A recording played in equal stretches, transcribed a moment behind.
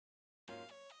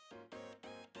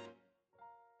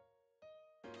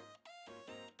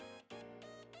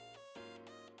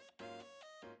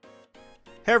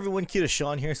Hey everyone,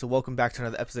 KitaSean here, so welcome back to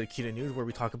another episode of Kita News where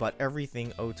we talk about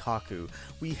everything otaku.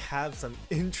 We have some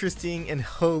interesting and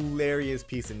hilarious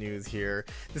piece of news here.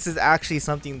 This is actually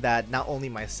something that not only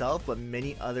myself, but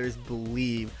many others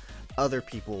believe other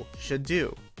people should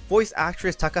do. Voice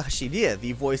actress Takahashi Rie,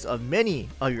 the voice of many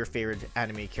of your favorite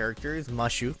anime characters,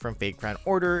 Mashu from Fate Grand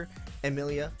Order,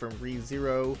 Emilia from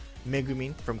Re:Zero,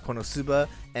 Megumin from Konosuba,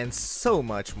 and so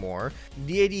much more.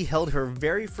 Rie held her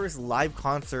very first live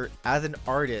concert as an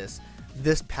artist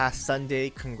this past Sunday.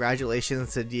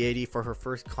 Congratulations to Rie for her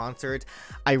first concert.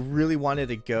 I really wanted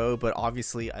to go, but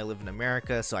obviously I live in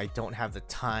America, so I don't have the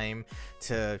time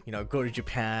to, go to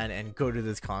Japan and go to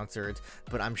this concert,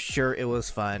 but I'm sure it was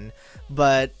fun.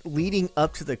 But leading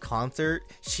up to the concert,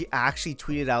 she actually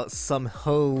tweeted out some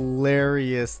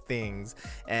hilarious things,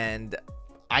 and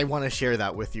I want to share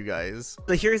that with you guys.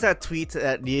 So here's that tweet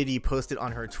that Rie posted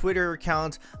on her Twitter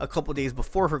account a couple days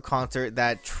before her concert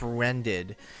that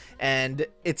trended. And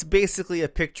it's basically a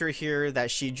picture here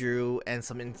that she drew and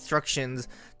some instructions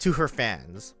to her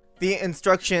fans. The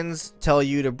instructions tell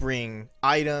you to bring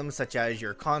items such as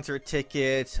your concert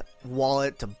ticket,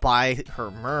 wallet to buy her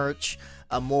merch,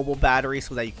 a mobile battery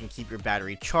so that you can keep your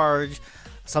battery charged,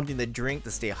 something to drink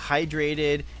to stay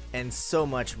hydrated, and so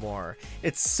much more.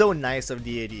 It's so nice of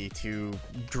Rie to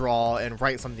draw and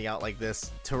write something out like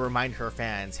this to remind her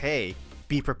fans, hey,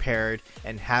 be prepared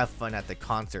and have fun at the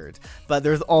concert. But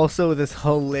there's also this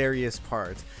hilarious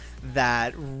part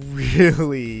that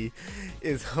really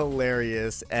is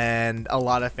hilarious, and a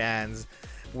lot of fans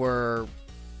were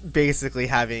basically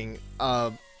having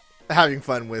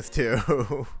fun with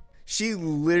too. She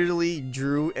literally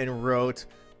drew and wrote,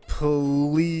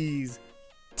 "Please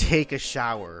take a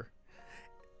shower."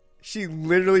 She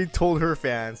literally told her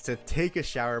fans to take a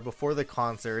shower before the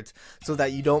concert so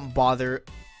that you don't bother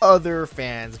other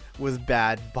fans with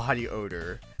bad body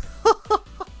odor.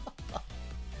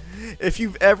 If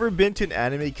you've ever been to an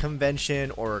anime convention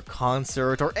or a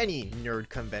concert or any nerd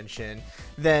convention,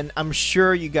 then I'm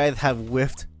sure you guys have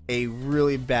whiffed a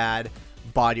really bad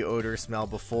body odor smell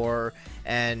before,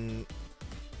 and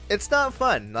it's not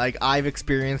fun. Like, I've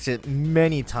experienced it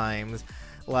many times.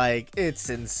 Like,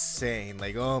 it's insane.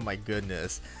 Like, oh my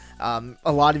goodness.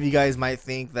 A lot of you guys might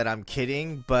think that I'm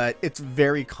kidding, but it's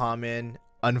very common,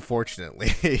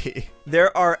 unfortunately.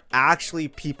 There are actually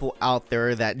people out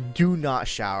there that do not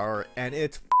shower, and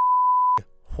it's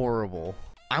horrible.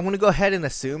 I want to go ahead and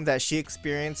assume that she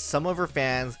experienced some of her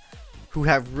fans who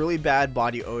have really bad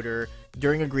body odor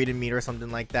during a greet and meet or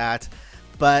something like that.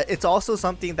 But it's also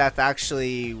something that's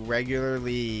actually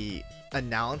regularly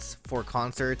announced for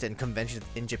concerts and conventions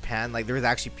in Japan. Like, there's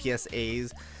actually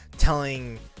PSAs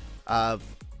telling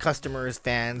customers,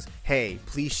 fans, hey,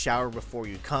 please shower before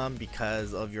you come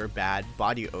because of your bad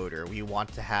body odor. We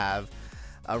want to have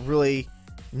a really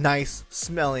nice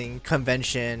smelling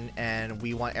convention, and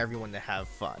we want everyone to have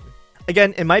fun.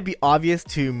 Again, it might be obvious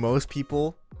to most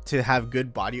people to have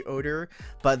good body odor,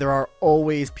 but there are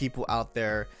always people out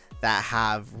there that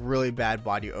have really bad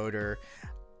body odor.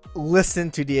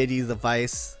 Listen to Rie's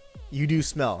advice. You do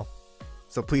smell,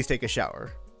 so please take a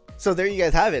shower. So there you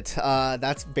guys have it.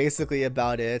 That's basically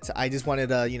about it. I just wanted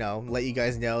to, let you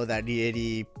guys know that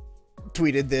Rie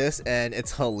tweeted this, and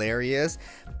it's hilarious.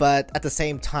 But at the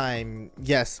same time,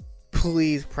 yes,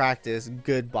 please practice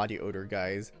good body odor,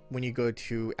 guys, when you go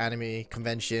to anime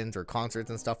conventions or concerts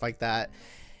and stuff like that.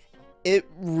 It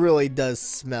really does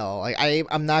smell. Like,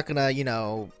 I'm not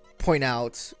gonna, point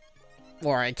out,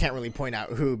 or I can't really point out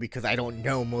who because I don't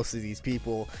know most of these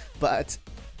people, but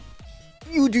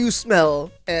you do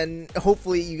smell, and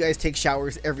hopefully you guys take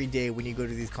showers every day when you go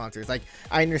to these concerts. Like,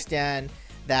 I understand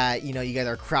that, you guys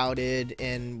are crowded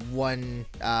in one,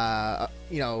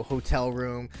 hotel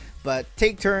room, but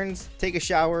take turns, take a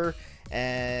shower,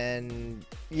 and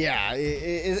yeah,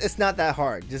 it's not that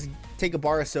hard. Just take a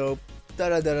bar of soap,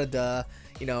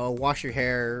 wash your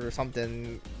hair or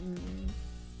something.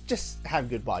 Just have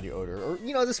good body odor, or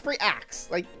just spray Axe.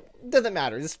 Like, doesn't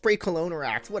matter, just spray cologne or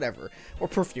Axe, whatever, or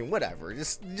perfume, whatever.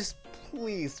 Just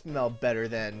please smell better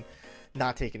than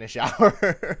not taking a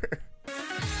shower.